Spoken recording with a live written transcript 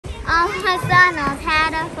All her son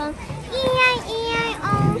had a phone,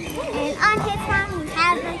 E-I-E-I-O, and on his tongue he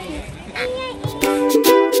had a key,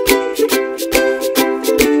 E-I-E-I-O.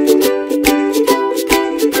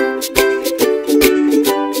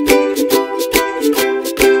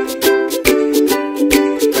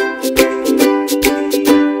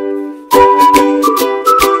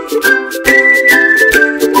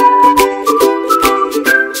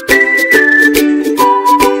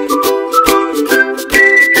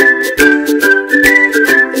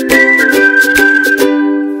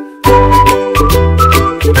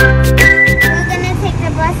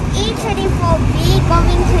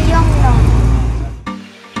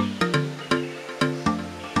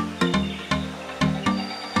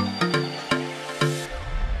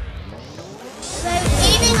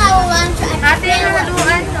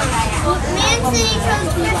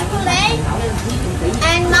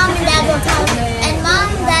 And mom and dad will tell you. And mom,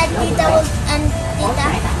 dad, tita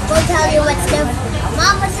will tell you what's their food.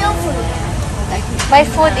 Mom, what's your food? My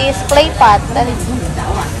food is clay pot. How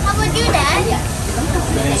would you, Dad?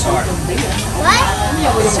 Sweet and sour. What?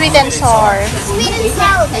 Sweet and sour. Sweet and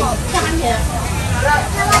sour. How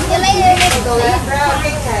about you later next week?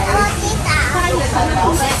 Hello, tita.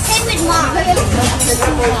 Same with mom. Tita, what's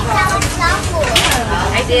your food?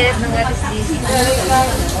 I didn't know what is this.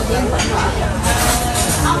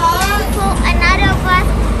 Another bus,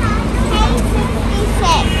 K66,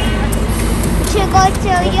 to go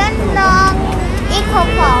to Yuen Eco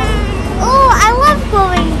Park. Oh, I love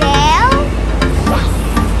going there.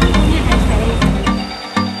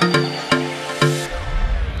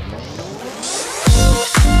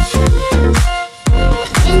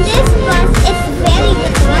 In this bus, it's very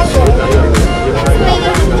good weather. That's why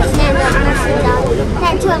you should stand up and sit down.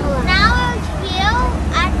 Now we're here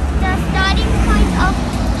at the starting point of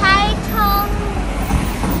Tai Tong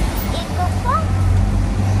Eco Park,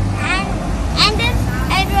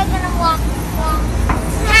 and we're gonna walk from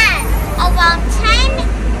around 10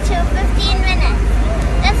 to 15 minutes.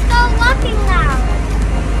 Let's go walking now.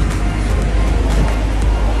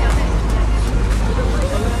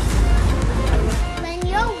 When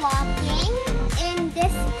you're walking in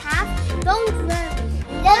this path, don't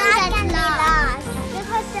get lost,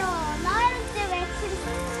 because there are a lot of directions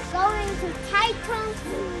going to Tai Tong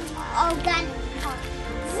Organic Park.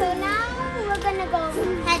 So now we're gonna go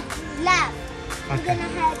head left. We're gonna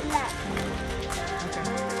head left.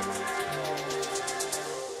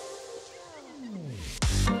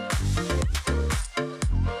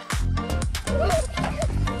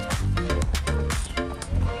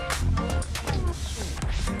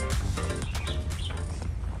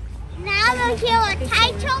 Now we're here at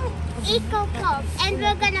Tai Tong Eco Park, and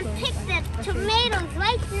we're gonna pick the tomatoes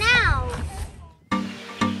right now.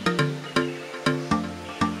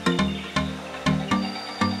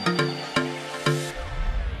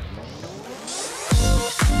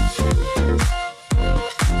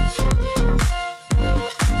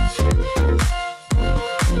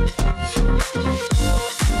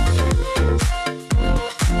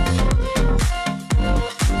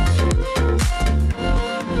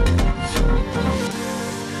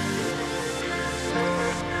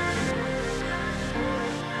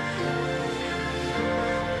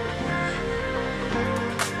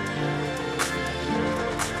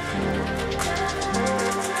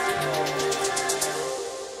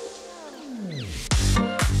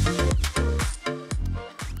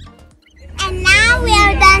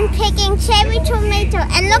 Picking cherry tomato,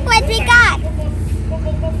 and look what we got.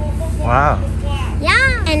 Wow.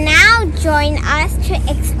 Yeah. And now join us to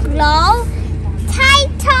explore Tai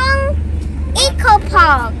Tong Eco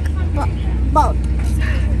Park boat.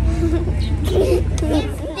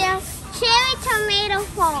 It's the cherry tomato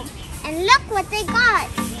farm, and look what they got.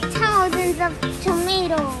 Thousands of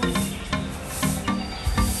tomatoes.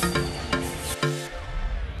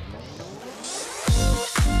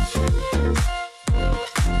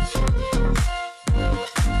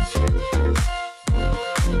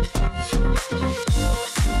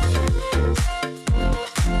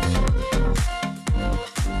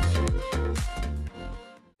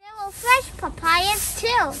 Fresh papayas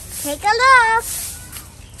too. Take a look.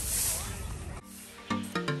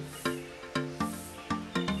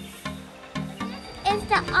 It's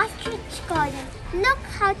the ostrich garden. Look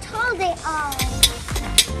how tall they are.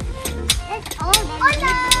 It's all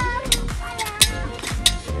Hola.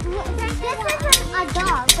 This is a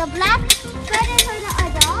dog. The black feathers are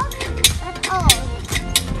the dog. That's all.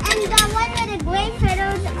 And the one with the gray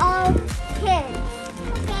feathers are kids.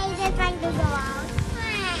 Okay, they're trying to go out.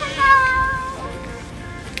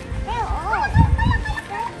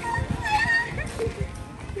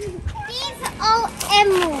 These are all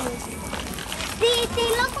emeralds.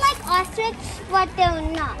 ostrich, but they're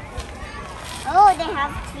not. Oh, they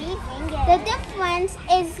have 3 fingers. The difference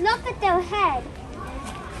is look at their head.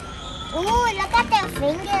 Oh, look at their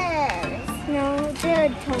fingers. No, their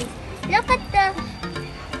toes. Look at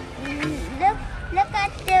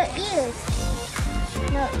their ears.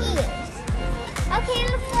 No ears. Okay,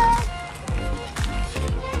 look.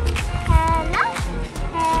 Hello.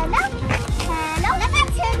 Look at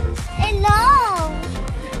him. Hello.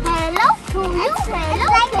 Hello to you. Hello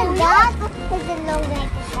like to a dog with a long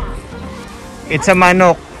like a dog. It's a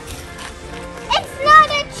manok. It's not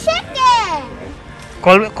a chicken.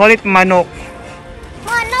 Call it manok.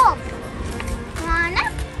 Manok.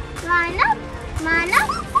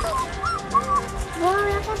 Wow,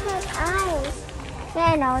 look at their eyes.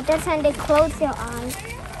 Yeah, no, that's when they close their eyes.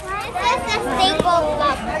 This is a stable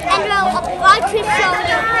block, and we're about to show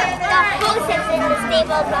you the process in the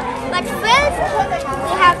stable block. But first,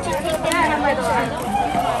 we have to take the temperature.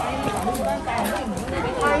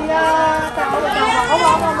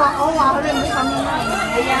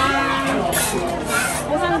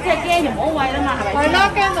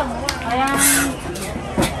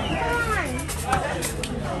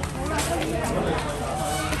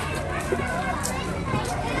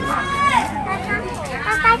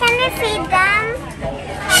 Papa, can we feed them?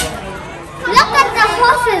 Look at the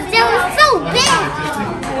horses, they were so big.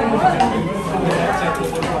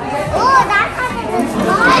 Oh, that one is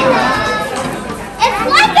smaller. It's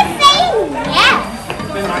like it's saying yes.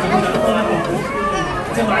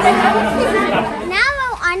 Now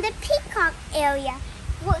we're on the peacock area.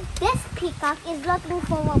 This peacock is looking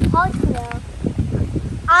for a partner.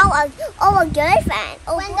 A girlfriend.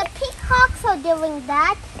 When the peacocks are doing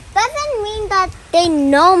that, doesn't mean that they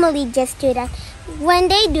normally just do that. When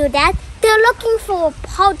they do that, they're looking for a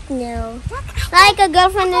partner, like a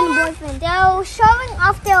girlfriend and a boyfriend. They're showing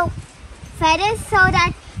off their feathers so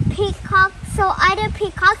that other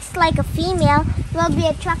peacocks, like a female, will be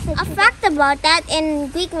attracted. A fact about that in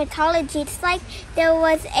Greek mythology, it's like there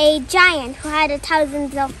was a giant who had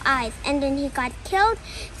thousands of eyes, and then he got killed.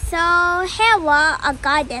 So Hera, a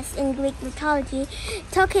goddess in Greek mythology,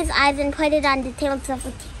 took his eyes and put it on the tails of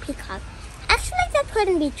a peacock. Actually, that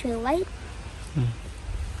couldn't be true, right?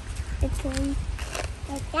 It's like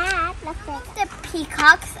that. Look at the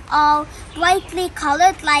peacocks are brightly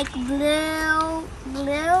colored, like blue,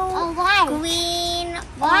 green,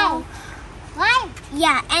 white.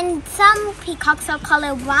 Yeah, and some peacocks are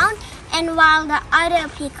colored brown, and while the other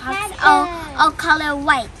peacocks are colored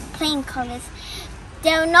white, plain colors.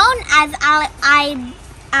 They're known as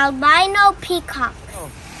albino peacocks.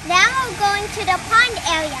 Now we're going to the pond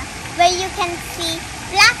area where you can see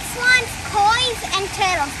black swans, koi's, and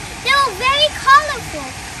turtles. They're very colorful.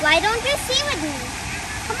 Why don't you see with me?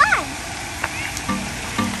 Come on.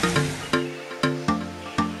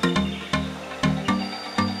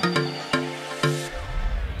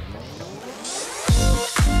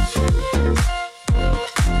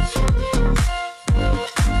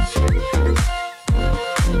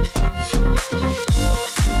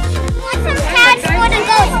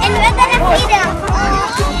 And we're gonna feed them.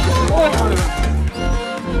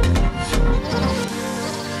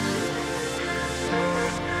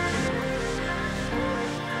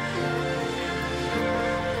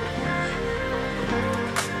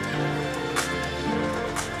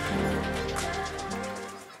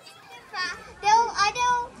 There are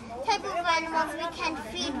other type of animals we can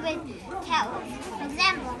feed with tails. For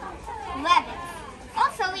example, rabbits.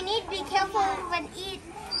 Also, we need to be careful when feeding.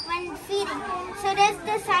 So there's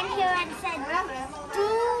the sign here and said, do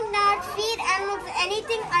not feed animals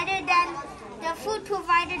anything other than the food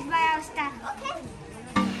provided by our staff. Okay?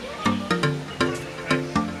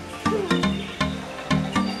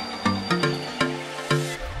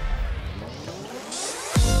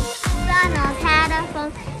 Ronald had a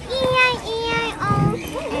phone, E-I-E-I-O,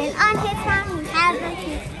 and on his phone he has a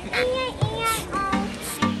key, E-I-E-I-O.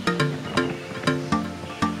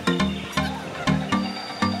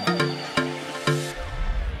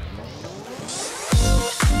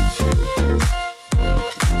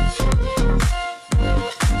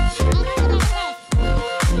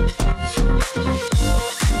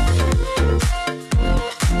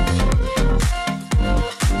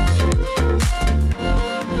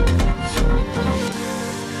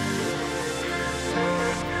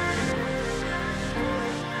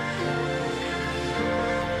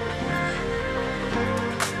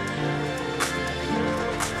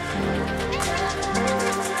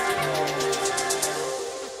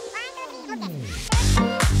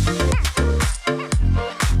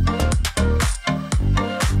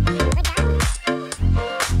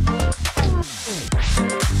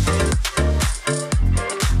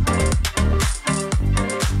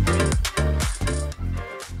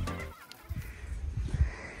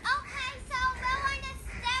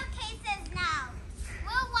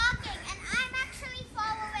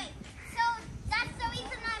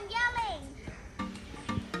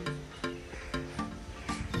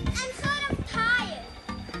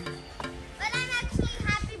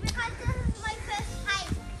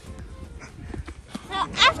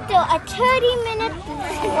 a 30-minute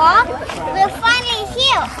walk, we're finally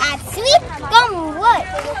here at Sweet Gum Wood.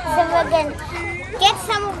 So we're gonna get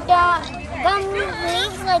some of the gum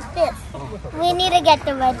leaves like this. We need to get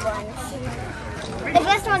the red ones. The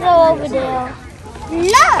best ones are over there.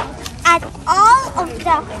 Look at all of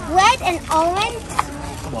the red and orange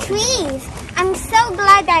trees. I'm so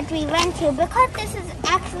glad that we went here because this is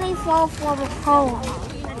actually for home.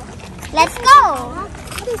 Let's go.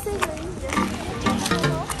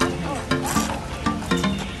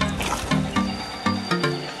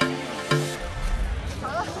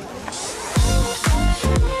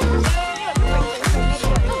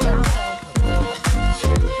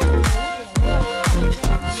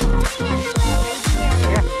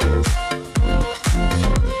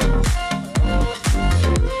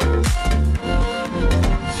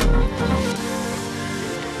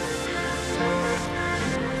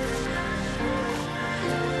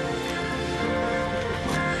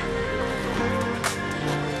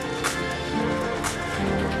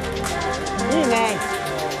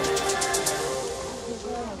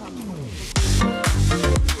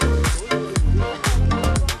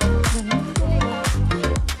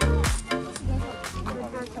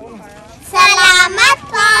 Salamat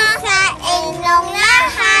po sa inyong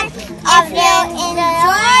lahat. If you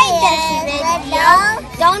enjoyed this video,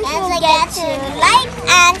 don't forget to like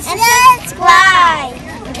and subscribe.